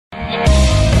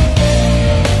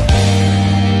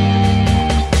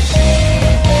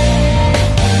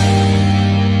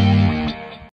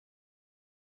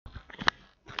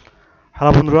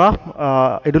Hello বন্ধুরা,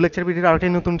 edu lecture ভিডিওর আরেকটি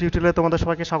নতুন টিউটোরিয়ালে তোমাদের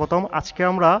সবাইকে স্বাগতম। আজকে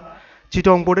আমরা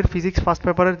চিটং বোর্ডের ফিজিক্স ফার্স্ট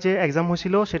পেপারের যে এক্সাম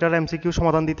হয়েছিল সেটার এমসিকিউ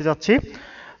সমাধান দিতে যাচ্ছি।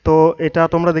 তো এটা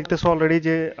তোমরা দেখতেছো অলরেডি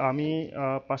যে আমি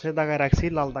পাশে দাগায় রাখছি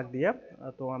লাল দাগ দিয়ে।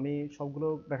 তো আমি সবগুলো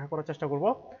ব্যাখ্যা করার চেষ্টা করব।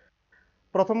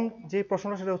 প্রথম যে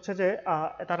প্রশ্নটা সেটা হচ্ছে যে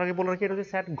তার আগে বলে রাখি, এটা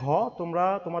হচ্ছে সেট ঘ। তোমরা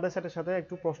তোমাদের সেটের সাথে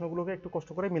একটু প্রশ্নগুলোকে একটু কষ্ট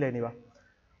করে মিলিয়ে নিবা।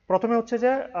 প্রথমে হচ্ছে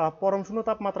যে পরম শূন্য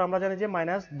তাপমাত্রা আমরা জানি যে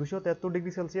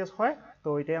 -273°C হয়, তো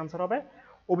এটাই আনসার হবে।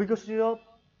 অভিকর্ষীয়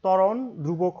ত্বরণ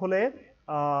ধ্রুবক হলে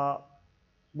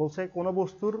বলছে কোন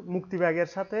বস্তুর মুক্তিবেগের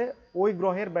সাথে ওই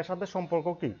গ্রহের ব্যাসার্ধের সম্পর্ক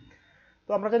কি। তো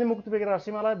আমরা জানি মুক্তিবেগের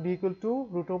রাশিমালা v =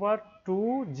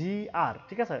 √2gr,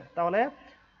 ঠিক আছে। তাহলে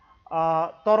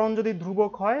ত্বরণ যদি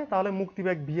ধ্রুবক হয় তাহলে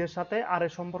মুক্তিবেগ v এর সাথে r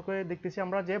এর সম্পর্ক দেখতেছি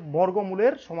আমরা যে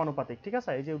বর্গমূলের সমানুপাতিক, ঠিক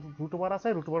আছে। এই যে √2 আছে,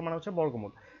 √2 মানে হচ্ছে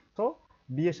বর্গমূল, তো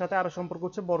b এর সাথে r এর সম্পর্ক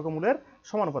হচ্ছে বর্গমূলের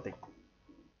সমানুপাতিক।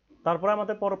 তারপরে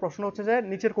আমাদের পরের প্রশ্ন হচ্ছে যে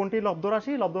নিচের কোনটি লব্ধ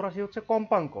রাশি। লব্ধ রাশি হচ্ছে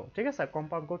কম্পাঙ্ক, ঠিক আছে।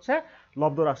 কম্পাঙ্ক হচ্ছে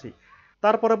লব্ধ রাশি।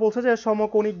 তারপরে বলছে যে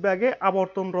সমকোণিক বেগে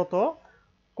আবর্তনরত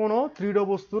কোন দৃঢ়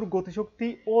বস্তুর গতিশক্তি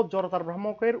ও জড়তার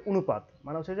ভ্রামকের অনুপাত,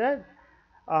 মানে হচ্ছে যে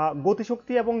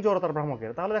গতিশক্তি এবং জড়তার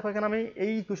ভ্রামকের। তাহলে দেখো এখানে আমি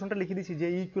এই ইকুয়েশনটা লিখে দিয়েছি যে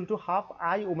E =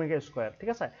 12I⍵², ঠিক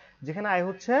আছে। যেখানে I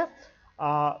হচ্ছে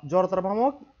জড়তার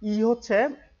ভ্রামক, E হচ্ছে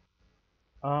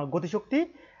গতিশক্তি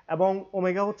এবং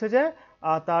ওমেগা হচ্ছে যে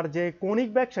তার যে কৌণিক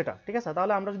বেগ সেটা, ঠিক আছে।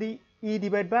 তাহলে আমরা যদি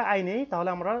E/I নেই তাহলে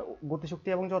আমরা গতিশক্তি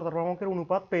এবং জড়তার ভ্রামকের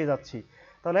অনুপাত পেয়ে যাচ্ছি।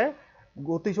 তাহলে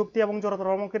গতিশক্তি এবং জড়তার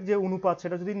ভ্রামকের যে অনুপাত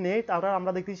সেটা যদি নেই তাহলে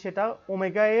আমরা দেখছি সেটা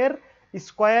ওমেগা এর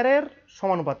স্কয়ারের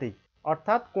সমানুপাতিক,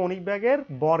 অর্থাৎ কৌণিক বেগের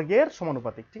বর্গের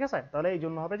সমানুপাতিক, ঠিক আছে। তাহলে এই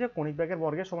জন্য হবে যে কৌণিক বেগের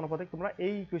বর্গের সমানুপাতিক। তোমরা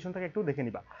এই ইকুয়েশন থেকে একটু দেখে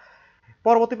নিবা।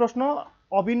 পরবর্তী প্রশ্ন,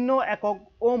 অভিন্ন একক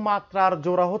ও মাত্রার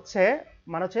জোড়া হচ্ছে,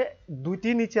 মানে হচ্ছে দুইটি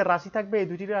নিচের রাশি থাকবে, এই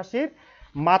দুইটি রাশির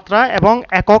মাত্রা এবং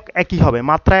একক একই হবে।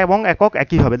 মাত্রা এবং একক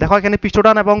একই হবে। দেখো এখানে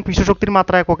পৃষ্ঠটান এবং পৃষ্ঠশক্তির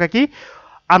মাত্রা একক একই,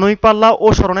 আণবিক পাল্লা ও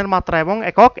সরণের মাত্রা এবং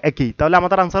একক একই। তাহলে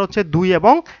আমাদের আনসার হচ্ছে 2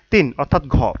 এবং 3, অর্থাৎ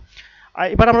ঘ।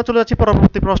 এবার আমরা চলে যাচ্ছি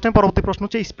পরবর্তী প্রশ্নে। পরবর্তী প্রশ্ন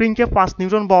হচ্ছে স্প্রিংকে 5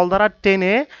 নিউটন বল দ্বারা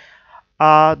টেনে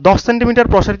 10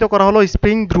 সেন্টিমিটার প্রসারিত করা হলো,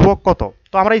 স্প্রিং ধ্রুবক কত।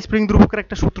 তো আমরা স্প্রিং ধ্রুবকের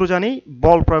একটা সূত্র জানি,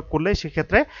 বল প্রয়োগ করলে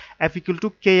সেক্ষেত্রে F =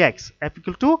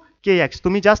 kx।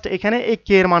 তুমি জাস্ট এখানে এই k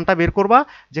এর মানটা বের করবা,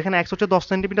 যেখানে x হচ্ছে 10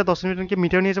 সেন্টিমিটার, 10 সেন্টিমিটারকে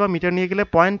মিটার নিয়ে যাবা, মিটার নিয়ে গেলে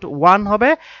 0.1 হবে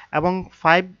এবং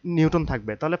 5 নিউটন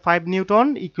থাকবে। তাহলে 5 নিউটন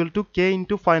 = k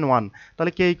 × 0.1,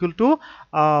 তাহলে k =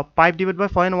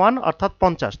 5/0.1 অর্থাৎ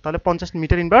 50। তাহলে 50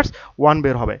 মিটার ইনভার্স 1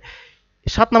 বের হবে।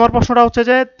 7 নম্বর প্রশ্নটা হচ্ছে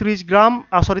যে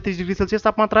 30°C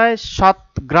তাপমাত্রায় 7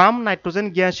 গ্রাম নাইট্রোজেন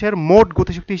গ্যাসের মোট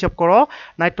গতিশক্তি হিসাব করো।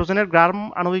 নাইট্রোজেনের গ্রাম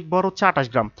আণবিক ভর হচ্ছে 28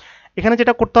 গ্রাম। এখানে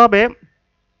যেটা করতে হবে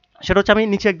সেটা হচ্ছে আমি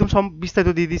নিচে একদম বিস্তারিত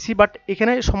দিয়ে দিচ্ছি, বাট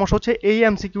এখানে সমস্যা হচ্ছে এই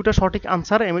এমসিকিউটা সঠিক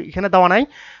আনসার এখানে দেওয়া নাই।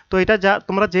 তো এটা যা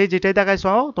তোমরা যেটাই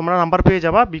দেখাইছো তোমরা নাম্বার পেয়ে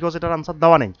যাবা, বিকজ এটার আনসার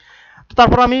দেওয়া নেই। তো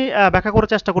তারপর আমি ব্যাখ্যা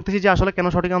করার চেষ্টা করতেছি যে আসলে কেন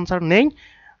সঠিক আনসার নেই।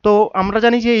 তো আমরা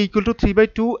জানি যে =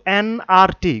 3/2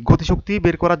 nRT গতিশক্তি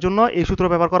বের করার জন্য এই সূত্র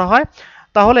ব্যবহার করা হয়।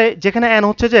 তাহলে যেখানে n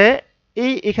হচ্ছে যে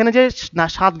এখানে যে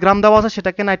 7 গ্রাম দেওয়া আছে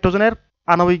সেটাকে নাইট্রোজেনের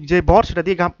আণবিক যে ভর সেটা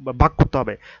দিয়ে ভাগ করতে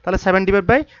হবে। তাহলে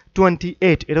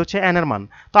 7/28, এটা হচ্ছে n এর মান।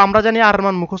 তো আমরা জানি r এর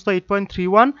মান মুখস্থ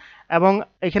 8.31 এবং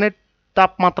এখানে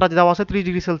তাপমাত্রা দেওয়া আছে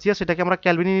 30°C, সেটাকে আমরা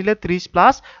ক্যালভিনে নিলে 30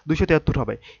 + 273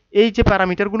 হবে। এই যে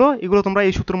প্যারামিটারগুলো এগুলো তোমরা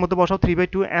এই সূত্রের মধ্যে বসাও,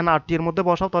 3/2 nRT এর মধ্যে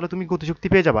বসাও, তাহলে তুমি গতিশক্তি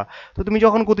পেয়ে যাবা। তো তুমি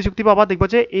যখন গতিশক্তি পাবা দেখবা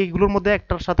যে এইগুলোর মধ্যে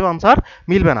একটার সাথেও আনসার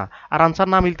মিলবে না, আর আনসার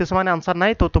না মিলতেছে মানে আনসার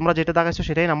নাই। তো তোমরা যেটা দেখাইছো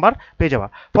সেটাই নাম্বার পেয়ে যাবা।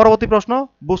 পরবর্তী প্রশ্ন,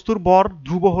 বস্তুর ভর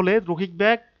ধ্রুব হলে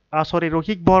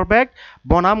রৈখিক ভরবেগ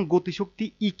বনাম গতিশক্তি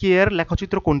EK এর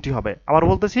লেখচিত্র কোনটি হবে। আবার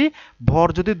বলতেছি, ভর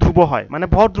যদি ধ্রুব হয় মানে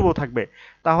ভর ধ্রুব থাকবে,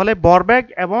 তাহলে ভরবেগ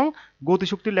এবং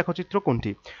গতিশক্তির লেখচিত্র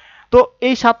কোনটি। তো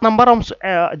এই 7 নাম্বার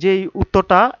যে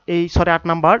উত্তরটা 8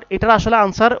 নাম্বার, এটার আসলে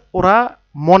আনসার ওরা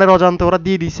মনের অজান্তে ওরা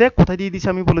দিয়ে দিছে। কোথায় দিয়ে দিছে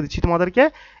আমি বলে দিচ্ছি তোমাদেরকে।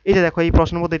 এই যে দেখো এই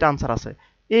প্রশ্নের মধ্যে এটা আনসার আছে।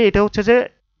 এটা হচ্ছে যে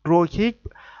রৈখিক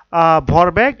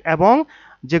ভরবেগ এবং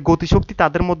যে গতিশক্তি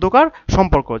তাদের মধ্যকার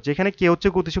সম্পর্ক, যেখানে কে হচ্ছে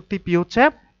গতিশক্তি, পি হচ্ছে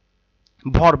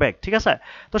ভরবেগ, ঠিক আছে।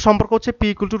 তো সম্পর্ক হচ্ছে P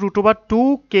 = √2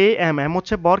 km, m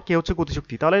হচ্ছে ভর, k হচ্ছে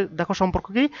গতিশক্তি। তাহলে দেখো সম্পর্ক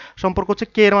কি, সম্পর্ক হচ্ছে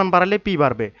k এর মান বাড়ালে p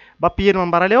বাড়বে বা p এর মান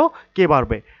বাড়ালেও k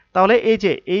বাড়বে। তাহলে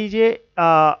এই যে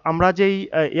আমরা যেই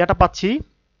ইয়াটা পাচ্ছি,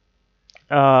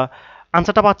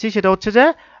 আনসারটা পাচ্ছি সেটা হচ্ছে যে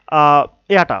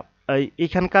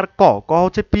এখানকার ক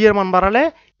হচ্ছে p এর মান বাড়ালে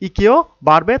EKও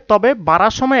বাড়বে, তবে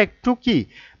বাড়ার সময় একটু কি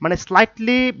মানে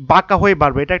স্লাইটলি বাঁকা হয়ে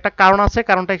বাড়বে। এটা একটা কারণ আছে,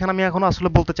 কারণটা এখানে আমি এখন আসলে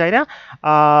বলতে চাই না।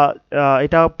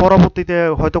 এটা পরবর্তীতে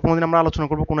হয়তো কোনোদিন আমরা আলোচনা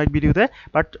করবো কোনো এক ভিডিওতে,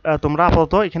 বাট তোমরা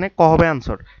আপাতত এখানে ক হবে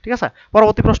অ্যান্সার। ঠিক আছে,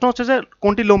 পরবর্তী প্রশ্ন হচ্ছে যে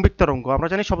কোনটি লম্বিক তরঙ্গ? আমরা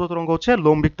জানি শব্দ তরঙ্গ হচ্ছে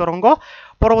লম্বিক তরঙ্গ।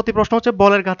 পরবর্তী প্রশ্ন হচ্ছে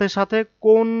বলের ঘাতের সাথে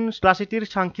কোন রাশিটির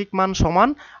সাংখ্যিক মান সমান?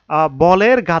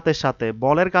 বলের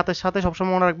ঘাতের সাথে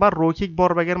সবসময় মনে রাখবা রৈখিক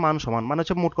ভরবেগের মান সমান, মানে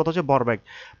হচ্ছে মোট কথা হচ্ছে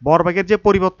ভরবেগের যে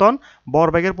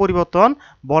পরিবর্তন,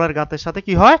 বলের ঘাতের সাথে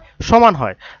কি হয়? সমান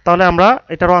হয়। তাহলে আমরা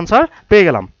এটারও আনসার পেয়ে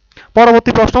গেলাম।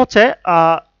 পরবর্তী প্রশ্ন হচ্ছে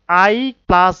I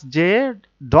plus J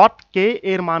dot K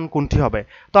এর মান কোনটি হবে?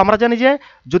 তো আমরা জানি যে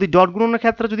যদি ডট গুণনের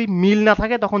ক্ষেত্রে যদি মিল না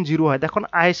থাকে তখন জিরো হয়। দেখুন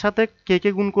আয়ের সাথে কে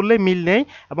গুণ করলে মিল নেই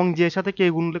এবং জে এর সাথে কে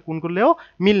গুণ করলেও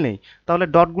মিল নেই। তাহলে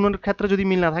ডট গুণনের ক্ষেত্রে যদি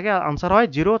মিল না থাকে আনসার হয়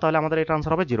জিরো, তাহলে আমাদের এটা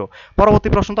আনসার হবে জিরো। পরবর্তী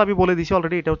প্রশ্ন তো আমি বলে দিয়েছি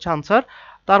অলরেডি, এটা হচ্ছে আনসার।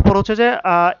 তারপর হচ্ছে যে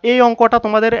এই অঙ্কটা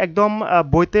তোমাদের একদম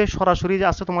বইতে সরাসরি যে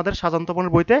আছে তোমাদের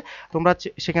সাজান্তপনের বইতে, তোমরা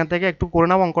সেখান থেকে একটু করে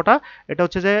নাও অঙ্কটা। এটা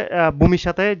হচ্ছে যে ভূমির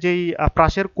সাথে যেই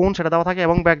প্রাসের কোণ সেটা দেওয়া থাকে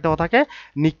এবং ব্যাগ দেওয়া থাকে,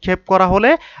 নিক্ষেপ করা হলে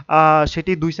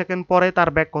সেটি 2 সেকেন্ড পরে তার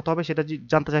ব্যাগ কত হবে সেটা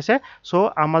জানতে চাইছে। সো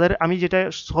আমি যেটা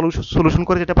সলিউশন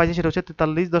করে যেটা পাইছি সেটা হচ্ছে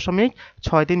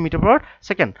 43.63 মিটার পার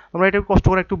সেকেন্ড। তোমরা এটা কষ্ট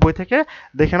করে একটু বই থেকে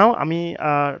দেখে নাও। আমি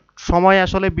সময়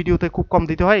আসলে ভিডিওতে খুব কম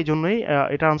দিতে হয়, এই জন্যই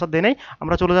এটার আনসার দেই নাই।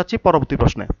 আমরা চলে যাচ্ছি পরবর্তী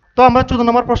প্রশ্নে। তো আমরা 14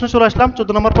 নম্বর প্রশ্নে চলে আসলাম।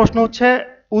 14 নম্বর প্রশ্ন হচ্ছে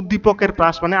উদ্দীপকের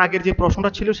প্রাস, মানে আগের যে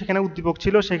প্রশ্নটা ছিল সেখানে উদ্দীপক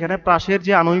ছিল, সেখানে প্রাসের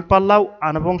যে আণবিক পাল্লা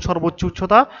এবং সর্বোচ্চ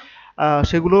উচ্চতা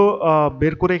সেগুলো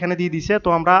বের করে এখানে দিয়ে দিছে। তো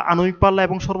আমরা আণবিক পাল্লা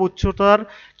এবং সর্বোচ্চতার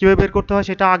কীভাবে বের করতে হয়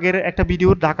সেটা আগের একটা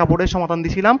ভিডিওর ঢাকা বোর্ডের সমাধান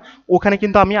দিয়েছিলাম। ওখানে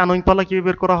কিন্তু আমি আণবিক পাল্লা কীভাবে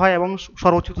বের করা হয় এবং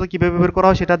সর্বোচ্চতা কীভাবে বের করা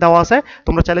হয় সেটা দেওয়া আছে,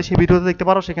 তোমরা চাইলে সেই ভিডিওতে দেখতে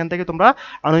পারো। সেখান থেকে তোমরা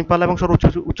আণবিক পাল্লা এবং সর্বোচ্চ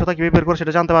উচ্চতা কীভাবে বের করো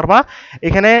সেটা জানতে পারবা।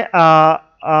 এখানে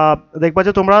দেখবা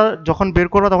যে তোমরা যখন বের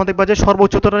করবে তখন দেখবা যে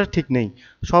সর্বোচ্চতাটা ঠিক নেই,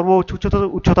 সর্বোচ্চ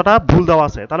উচ্চতাটা ভুল দেওয়া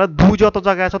আছে। তাহলে 2 যত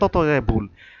জায়গায় আছে তত জায়গায় ভুল।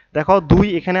 দেখো 2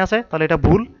 এখানে আছে, তাহলে এটা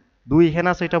ভুল। 2 এখানে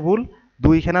আছে, এটা ভুল।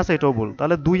 2 এখানে আছে, এটাও ভুল।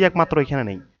 তাহলে 2 একমাত্র এখানে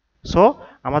নেই। সো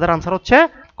আমাদের আনসার হচ্ছে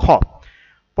খ।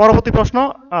 পরবর্তী প্রশ্ন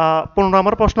 15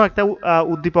 নম্বর প্রশ্ন, একটা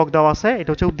উদ্দীপক দেওয়া আছে, এটা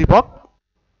হচ্ছে উদ্দীপক।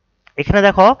 এখানে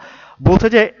দেখো বলছে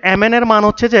যে mn এর মান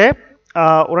হচ্ছে যে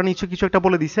ওরা নিচে কিছু একটা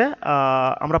বলে দিছে,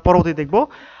 আমরা পরবর্তী দেখব।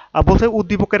 বলছে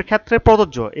উদ্দীপকের ক্ষেত্রে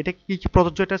প্রযোজ্য, এটা কি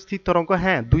প্রযোজ্য? এটা স্থির তরঙ্গ।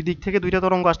 হ্যাঁ, দুই দিক থেকে দুইটা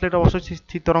তরঙ্গ আসলে এটা অবশ্যই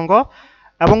স্থির তরঙ্গ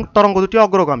এবং তরঙ্গ দুটি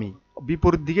অগ্রগামী।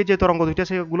 বিপরীত দিকে যে তরঙ্গ দুইটা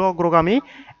সেগুলো অগ্রগামী।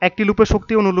 একটি লুপের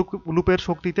শক্তি অন্য লুপের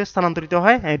শক্তিতে স্থানান্তরিত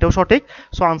হয়। হ্যাঁ, এটাও সঠিক।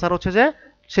 সো আনসার হচ্ছে যে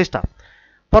শেষটা।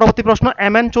 পরবর্তী প্রশ্ন,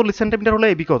 mn 40 সেন্টিমিটার হলে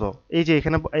এবি কত? এই যে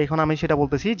এখানে এখন আমি সেটা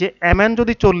বলতেছি যে mn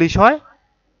যদি 40 হয়,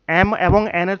 m এবং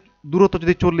n এর দূরত্ব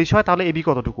যদি 40 হয়, তাহলে এবি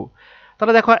কতটুকু?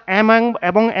 তাহলে দেখো m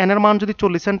এবং n এর মান যদি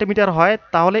 40 সেন্টিমিটার হয়,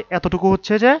 তাহলে এতটুকু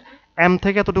হচ্ছে যে m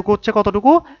থেকে এতটুকু হচ্ছে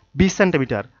কতটুকু? 20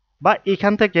 সেন্টিমিটার। বা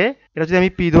এখান থেকে এটা যদি আমি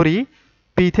p ধরি,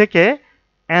 p থেকে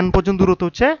n পর্যন্ত দূরত্ব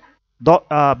হচ্ছে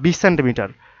 20 সেন্টিমিটার।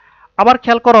 আবার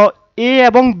খেয়াল করো a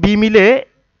এবং b মিলে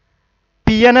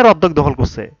pn এর অর্ধেক দখল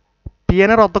করছে। pn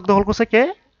এর অর্ধেক দখল করছে কে?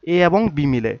 a এবং b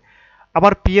মিলে।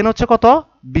 আবার pn হচ্ছে কত?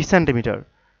 20 সেন্টিমিটার।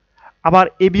 আবার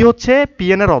এবি হচ্ছে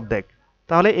pn এর অর্ধেক,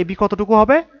 তাহলে এবি কতটুকু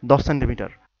হবে? 10 সেন্টিমিটার।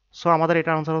 সো আমাদের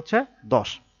এটার আনসার হচ্ছে 10।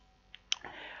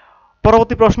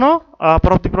 পরবর্তী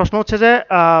প্রশ্ন হচ্ছে যে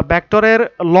ভেক্টরের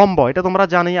লম্ব, এটা তোমরা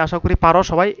জানি আশা করি পারো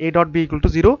সবাই, a dot B equal to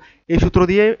 0। এই সূত্র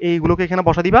দিয়ে এইগুলোকে এখানে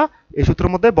বসা দিবা, এই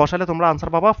সূত্রের মধ্যে বসালে তোমরা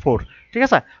আনসার পাবা 4। ঠিক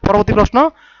আছে, পরবর্তী প্রশ্ন,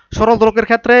 সরল দোলকের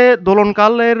ক্ষেত্রে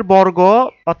দোলনকালের বর্গ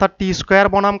অর্থাৎ টি স্কোয়ার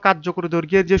বনাম কার্যকরী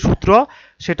দৈর্ঘ্যের যে সূত্র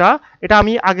এটা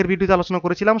আমি আগের ভিডিওতে আলোচনা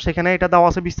করেছিলাম, সেখানে এটা দেওয়া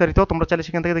আছে বিস্তারিত, তোমরা চাইলে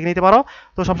সেখান থেকে দেখে নিতে পারো।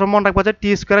 তো সবসময় মনে রাখবা যে টি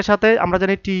স্কোয়ারের সাথে আমরা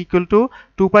জানি T equal to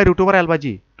 2 pi root over L by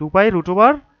G, 2 pi root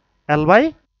over L by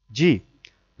G.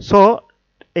 So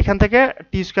এখান থেকে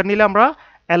টি স্কোয়ার নিলে আমরা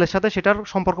এল এর সাথে সেটার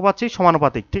সম্পর্ক পাচ্ছি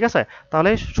সমানুপাতিক। ঠিক আছে, তাহলে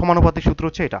সমানুপাতিক সূত্র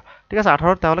হচ্ছে এটা। ঠিক আছে,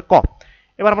 18, তাহলে ক।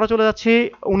 এবার আমরা চলে যাচ্ছি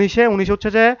 19 হচ্ছে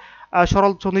যে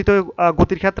সরল সন্ধিত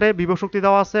গতির ক্ষেত্রে বিভব শক্তি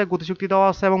দেওয়া আছে, গতিশক্তি দেওয়া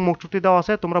আছে এবং মোট শক্তি দেওয়া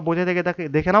আছে। তোমরা বোঝে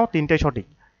দেখে নাও, তিনটাই সঠিক।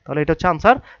 তাহলে এটা হচ্ছে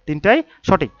আনসার, তিনটাই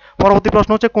সঠিক। পরবর্তী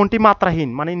প্রশ্ন হচ্ছে কোনটি মাত্রাহীন,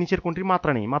 মানে নিচের কোনটির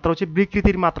মাত্রা নেই? মাত্রা হচ্ছে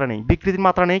বিকৃতির মাত্রা নেই। বিকৃতির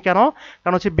মাত্রা নেই কেন?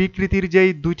 কারণ হচ্ছে বিকৃতির যেই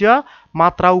দুইটা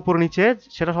মাত্রা উপর নিচে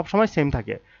সেটা সবসময় সেম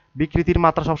থাকে। বিকৃতির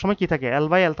মাত্রা সবসময় কি থাকে? এল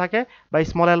বাই এল থাকে বা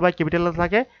স্মল এল বাই ক্যাপিটাল এল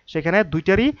থাকে। সেখানে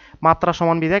দুইটারই মাত্রা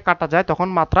সমান বিধায় কাটা যায়, তখন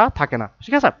মাত্রা থাকে না।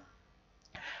 ঠিক আছে,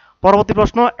 পরবর্তী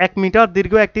প্রশ্ন, 1 মিটার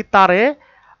দীর্ঘ একটি তারে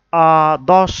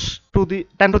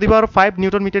 10⁵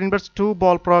 নিউটন মিটার ইনভার্স 2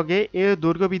 বল প্রয়োগে এর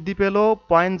দৈর্ঘ্য বৃদ্ধি পেল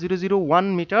 0.001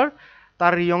 মিটার।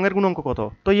 তার ইয়ং এর গুণাঙ্ক কত?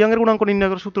 তো ইয়ং এর গুণাঙ্ক নির্ণয়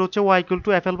করার সূত্র হচ্ছে y equal to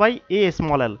fl by a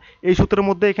small l। এই সূত্রের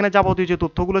মধ্যে এখানে যাবতীয় যে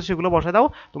তথ্যগুলো সেগুলো বসায় দাও,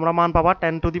 তোমরা মান পাবা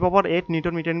 10⁸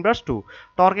 নিউটন মিটার ইনভার্স 2।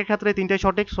 টর্কের ক্ষেত্রে তিনটাই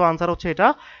সঠিক, সো আনসার হচ্ছে এটা।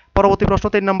 পরবর্তী প্রশ্ন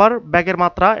 3 নম্বর, ব্যাগের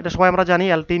মাত্রা, এটা সবাই আমরা জানি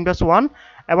lt ইনভার্স 1।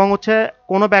 এবং হচ্ছে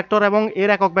কোনো ভেক্টর এবং এর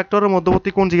একক ভেক্টরের মধ্যবর্তী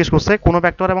কোণ জিজ্ঞেস করছে। কোনো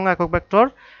ভেক্টর এবং একক ভেক্টর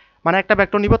মানে একটা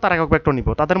ভেক্টর নিব, তার একক ভেক্টর নিব,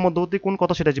 তাদের মধ্যবর্তী কোণ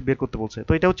কত সেটা বের করতে বলছে।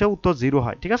 তো এটা হচ্ছে উত্তর 0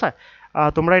 হয়। ঠিক আছে,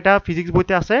 তোমরা এটা ফিজিক্স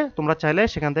বইতে আছে, তোমরা চাইলে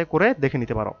সেখান থেকে করে দেখে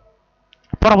নিতে পারো।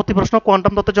 পরবর্তী প্রশ্ন,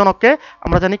 কোয়ান্টাম তত্ত্বের জনককে?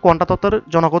 আমরা জানি কোয়ান্টাম তত্ত্বের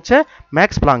জনক হচ্ছে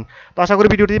ম্যাক্স প্লাঙ্ক। তো আশা করি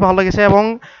ভিডিওটি ভালো লেগেছে, এবং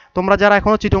তোমরা যারা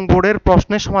এখনো চিটং বোর্ডের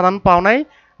প্রশ্নের সমাধান পাও নাই,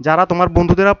 যারা তোমার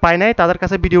বন্ধুদের পায় নাই, তাদের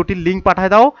কাছে ভিডিওটির লিঙ্ক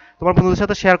পাঠিয়ে দাও, তোমার বন্ধুদের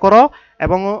সাথে শেয়ার করো,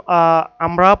 এবং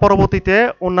আমরা পরবর্তীতে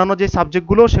অন্যান্য যে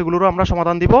সাবজেক্টগুলো সেগুলোরও আমরা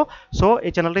সমাধান দিব। সো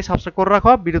এই চ্যানেলটি সাবস্ক্রাইব করে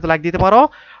রাখো, ভিডিওতে লাইক দিতে পারো,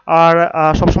 আর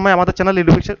সবসময় আমাদের চ্যানেল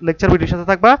লেকচার ভিডিওর সাথে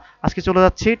থাকবা। আজকে চলে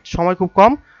যাচ্ছি, সময় খুব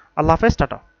কম। আল্লাহ হাফেজ,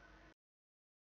 টাটা।